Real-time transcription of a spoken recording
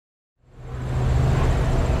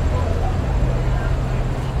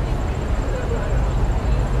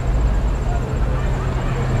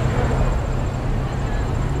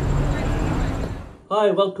Hi,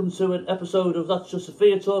 welcome to an episode of That's Just a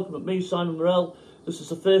Fear Talk with me, Simon Morell. This is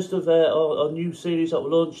the first of our new series that we're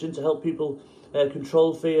launching to help people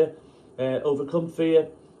control fear, overcome fear,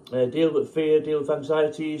 deal with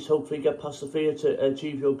anxieties, hopefully get past the fear to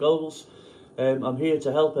achieve your goals. I'm here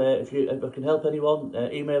to help. If I can help anyone,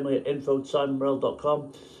 email me at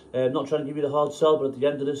info@simonmorell.com. I'm not trying to give you the hard sell, but at the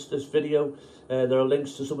end of this video, there are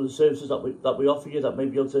links to some of the services that we offer you that may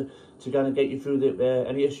be able to kind of get you through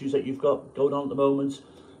any issues that you've got going on at the moment.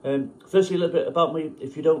 Firstly, a little bit about me.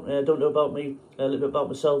 If you don't know about me, a little bit about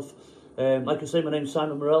myself. Like I say, my name's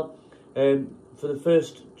Simon Morell. For the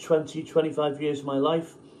first 25 years of my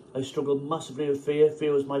life, I struggled massively with fear.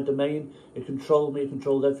 Fear was my domain. It controlled me. It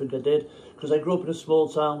controlled everything I did. Because I grew up in a small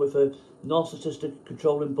town with a narcissistic,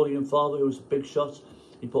 controlling, bullying father who was a big shot.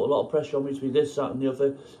 He put a lot of pressure on me to be this, that and the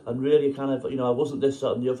other. And really kind of, I wasn't this,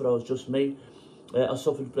 that and the other. I was just me. I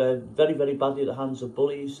suffered very, very badly at the hands of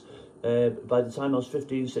bullies. By the time I was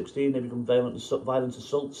 15, 16, they become violent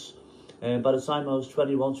assaults. By the time I was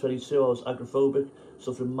 21, 22, I was agoraphobic,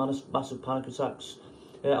 suffering massive panic attacks.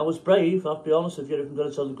 I was brave, I'll be honest with you. If I'm going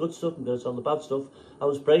to tell the good stuff, I'm going to tell the bad stuff. I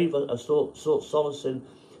was brave. I sought solace in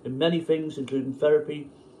many things, including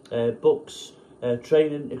therapy, books,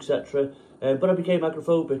 training, etc. But I became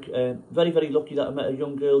agoraphobic. Very, very lucky that I met a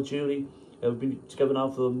young girl, Julie. We've been together now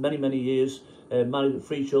for many, many years, married with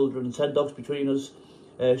 3 children and 10 dogs between us.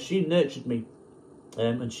 She nurtured me,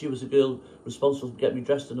 and she was a girl responsible for getting me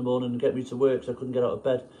dressed in the morning and get me to work so I couldn't get out of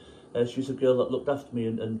bed. She was a girl that looked after me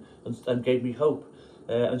and gave me hope.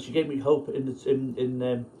 And she gave me hope in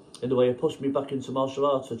the way it pushed me back into martial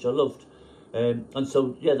arts, which I loved. And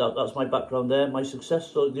so, yeah, that's my background there. My success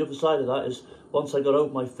story, the other side of that is, once I got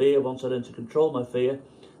over my fear, once I learned to control my fear,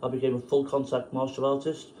 I became a full contact martial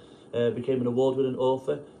artist, became an award-winning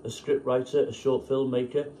author, a script writer, a short film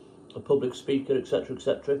maker, a public speaker, etc.,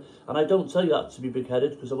 etc. And I don't tell you that to be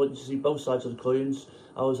big-headed, because I want you to see both sides of the coins.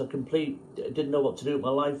 I was didn't know what to do with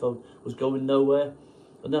my life. I was going nowhere.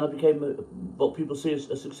 And then I became what people see as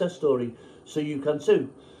a success story, so you can too.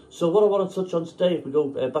 So what I want to touch on today, if we go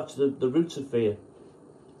back to the roots of fear.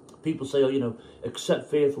 People say, accept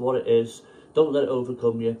fear for what it is, don't let it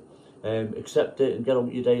overcome you, accept it and get on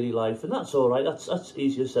with your daily life, and that's all right. That's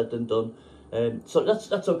easier said than done. So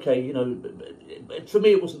that's okay. For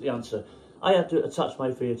me, it wasn't the answer. I had to attach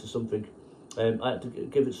my fear to something. I had to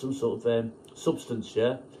give it some sort of substance,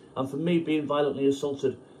 yeah. And for me, being violently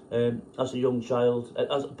assaulted as a young child,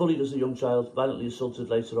 bullied as a young child, violently assaulted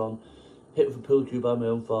later on, hit with a pool cue by my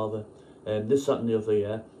own father, this, that and the other,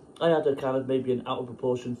 yeah. I had a kind of maybe an out of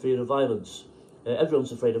proportion fear of violence.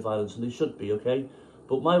 Everyone's afraid of violence, and they should be, okay?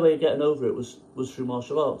 But my way of getting over it was through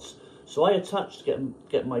martial arts. So I attached getting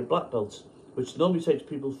my black belt, which normally takes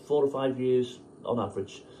people 4 or 5 years on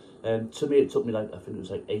average. To me, it took me I think it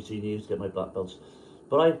was 18 years to get my black belt.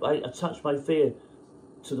 But I attached my fear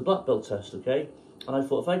to the black belt test, okay? And I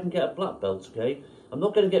thought, if I can get a black belt, okay, I'm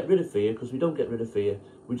not going to get rid of fear, because we don't get rid of fear.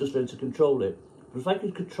 We just learn to control it. But if I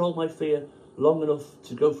could control my fear long enough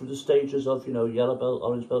to go through the stages of, yellow belt,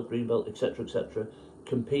 orange belt, green belt, etc., etc.,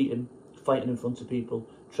 competing, fighting in front of people,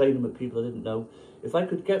 training with people I didn't know, if I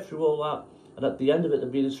could get through all that, and at the end of it,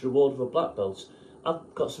 there'd be this reward of a black belt,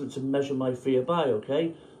 I've got something to measure my fear by,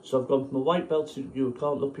 okay? So I've gone from a white belt to you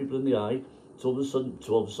can't look people in the eye, to all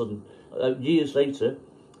of a sudden, years later,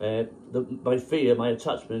 my fear, my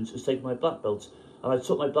attachment, is taking my black belt. And I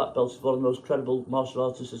took my black belt to one of the most credible martial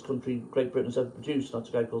artists this country, Great Britain, has ever produced. That's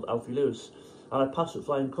a guy called Alfie Lewis. And I passed with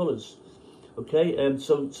flying colours. Okay,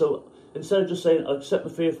 so instead of just saying, I'll accept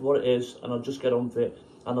my fear for what it is, and I'll just get on with it,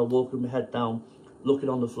 and I'll walk with my head down, looking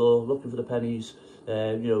on the floor, looking for the pennies,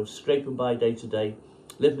 scraping by day to day,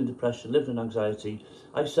 living in depression, living in anxiety,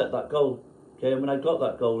 I set that goal. Okay, and when I got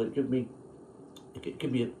that goal, it just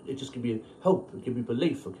gave me hope, it gave me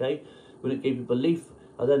belief, okay? When it gave me belief,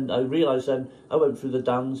 and then I realised I went through the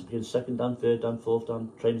dans, became 2nd dan, 3rd dan, 4th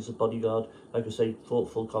dan, trained as a bodyguard, like I say,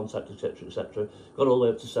 full contact, etc., etc. Got all the way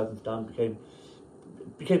up to 7th dan, became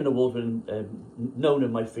an award-winning, known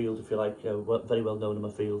in my field, if you like, very well known in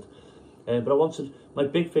my field. But my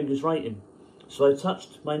big thing is writing. So I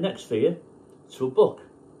attached my next fear to a book.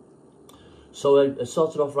 So I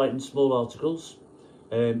started off writing small articles,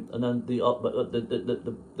 and then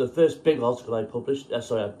the first big article I published,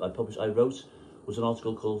 I wrote, was an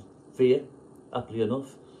article called Fear, aptly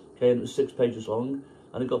enough, okay, and it was 6 pages long,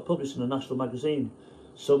 and it got published in a national magazine.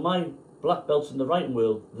 So my black belt in the writing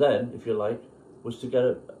world then, if you like, was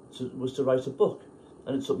to write a book.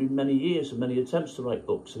 And it took me many years and many attempts to write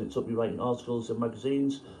books, and it took me writing articles in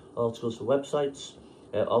magazines, articles for websites,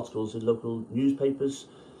 articles in local newspapers,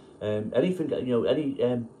 anything,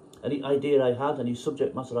 any idea I had, any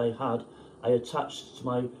subject matter I had, I attached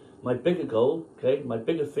to my bigger goal, okay, my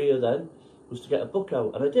bigger fear then, was to get a book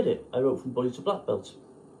out, and I did it. I wrote From Bully to Black Belt.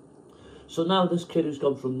 So now this kid who's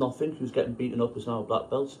gone from nothing, who's getting beaten up, is now a black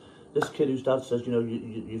belt. This kid whose dad says, you know,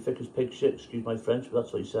 you're thick as pig shit, excuse my French, but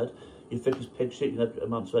that's what he said. You're thick as pig shit, you never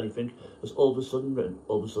amount to anything. Has all of a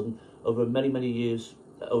sudden, over many, many years,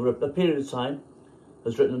 over a period of time,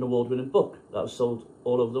 has written an award-winning book that was sold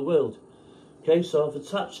all over the world. Okay, so I've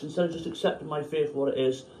attached, instead of just accepting my fear for what it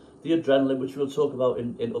is, the adrenaline, which we'll talk about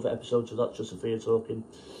in other episodes of That's Just a Fear Talking,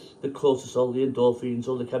 the cortisol, the endorphins,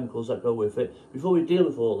 all the chemicals that go with it. Before we deal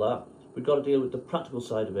with all that, we've got to deal with the practical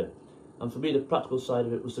side of it. And for me, the practical side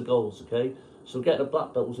of it was the goals, okay? So getting a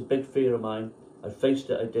black belt was a big fear of mine. I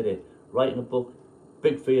faced it, I did it. Writing a book,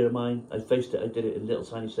 big fear of mine. I faced it, I did it in little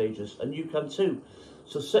tiny stages. And you can too.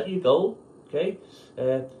 So set your goal, okay?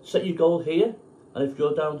 Set your goal here. And if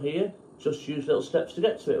you're down here, just use little steps to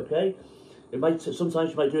get to it, okay? It might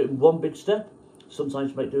sometimes you might do it in one big step.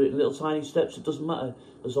 Sometimes you might do it in little tiny steps. It doesn't matter,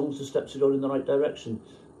 as long as the steps are going in the right direction.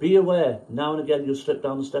 Be aware, now and again you'll slip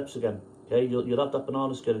down the steps again. Okay, you'll have that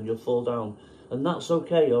banana skin and you'll fall down. And that's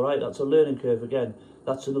okay, all right? That's a learning curve again.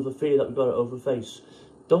 That's another fear that we've got to overface.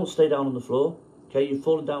 Don't stay down on the floor. Okay, you've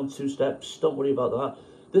fallen down 2 steps. Don't worry about that.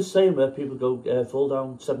 This saying where people go, fall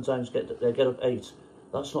down 7 times, get up 8.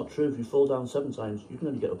 That's not true. If you fall down 7 times, you can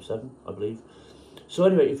only get up 7, I believe. So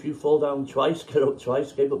anyway, if you fall down twice, get up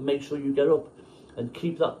twice, okay? But make sure you get up. And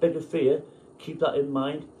keep that bigger fear, keep that in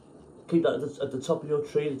mind. Keep that at the top of your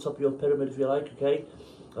tree, the top of your pyramid, if you like, okay?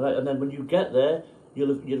 All right, and then when you get there,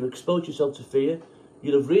 you'll have exposed yourself to fear.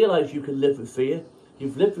 You'll have realised you can live with fear.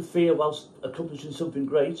 You've lived with fear whilst accomplishing something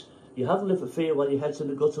great. You haven't lived with fear while your head's in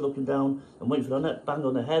the gutter looking down and waiting for that bang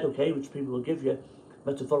on the head, okay, which people will give you,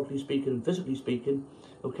 metaphorically speaking and physically speaking.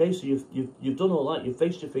 Okay, so you've done all that, you've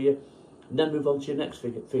faced your fear, and then move on to your next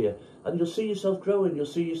fear. And you'll see yourself growing, you'll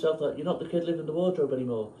see yourself that you're not the kid living in the wardrobe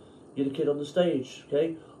anymore. You're the kid on the stage,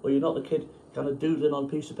 okay? Or you're not the kid kind of doodling on a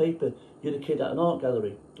piece of paper. You're the kid at an art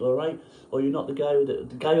gallery, all right? Or you're not the guy with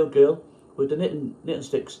the guy or girl with the knitting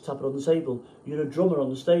sticks tapping on the table. You're a drummer on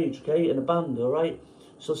the stage, okay, in a band, all right?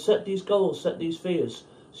 So set these goals, set these fears,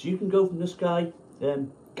 so you can go from this guy,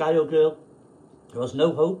 guy or girl who has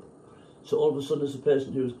no hope, to all of a sudden as a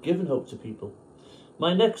person who has given hope to people.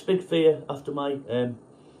 My next big fear after my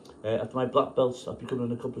black belts, I've become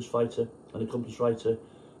an accomplished fighter, an accomplished writer,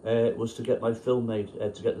 was to get my film made,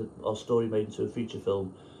 to get our story made into a feature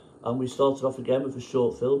film. And we started off again with a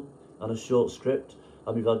short film and a short script,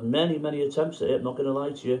 and we've had many attempts at it, I'm not going to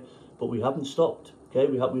lie to you, but we haven't stopped. Okay,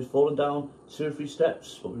 we've fallen down 2 or 3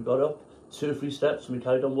 steps, but we've got up 2 or 3 steps, and we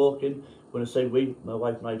carried on walking. When I say we, my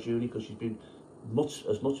wife and I, Julie, because she's been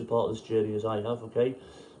as much a part of this journey as I have. Okay,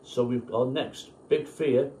 so our next big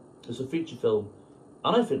fear is a feature film.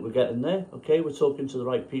 And I think we're getting there, okay? We're talking to the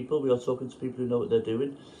right people. We are talking to people who know what they're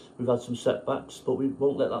doing. We've had some setbacks, but we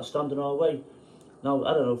won't let that stand in our way. Now,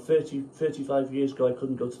 I don't know, 35 years ago, I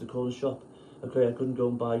couldn't go to the corner shop. Okay, I couldn't go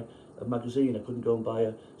and buy a magazine. I couldn't go and buy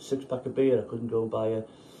a 6-pack of beer. I couldn't go and buy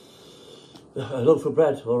a loaf of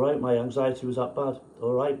bread, all right? My anxiety was that bad,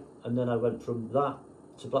 all right? And then I went from that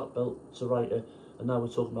to black belt to writer, and now we're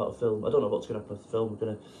talking about a film. I don't know what's going to happen with the film. I'm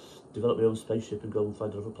going to develop my own spaceship and go and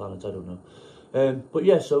find another planet. I don't know. But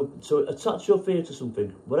yeah, so attach your fear to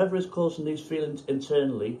something. Whatever is causing these feelings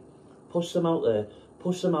internally, push them out there.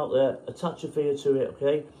 Push them out there. Attach your fear to it,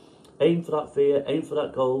 okay? Aim for that fear. Aim for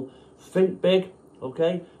that goal. Think big,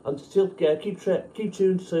 okay? And still keep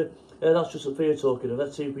tuned to That's Just a Fear Talking. And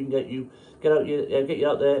let's see if we can get you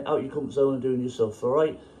out there, out your comfort zone and doing your stuff, all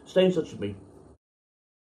right? Stay in touch with me.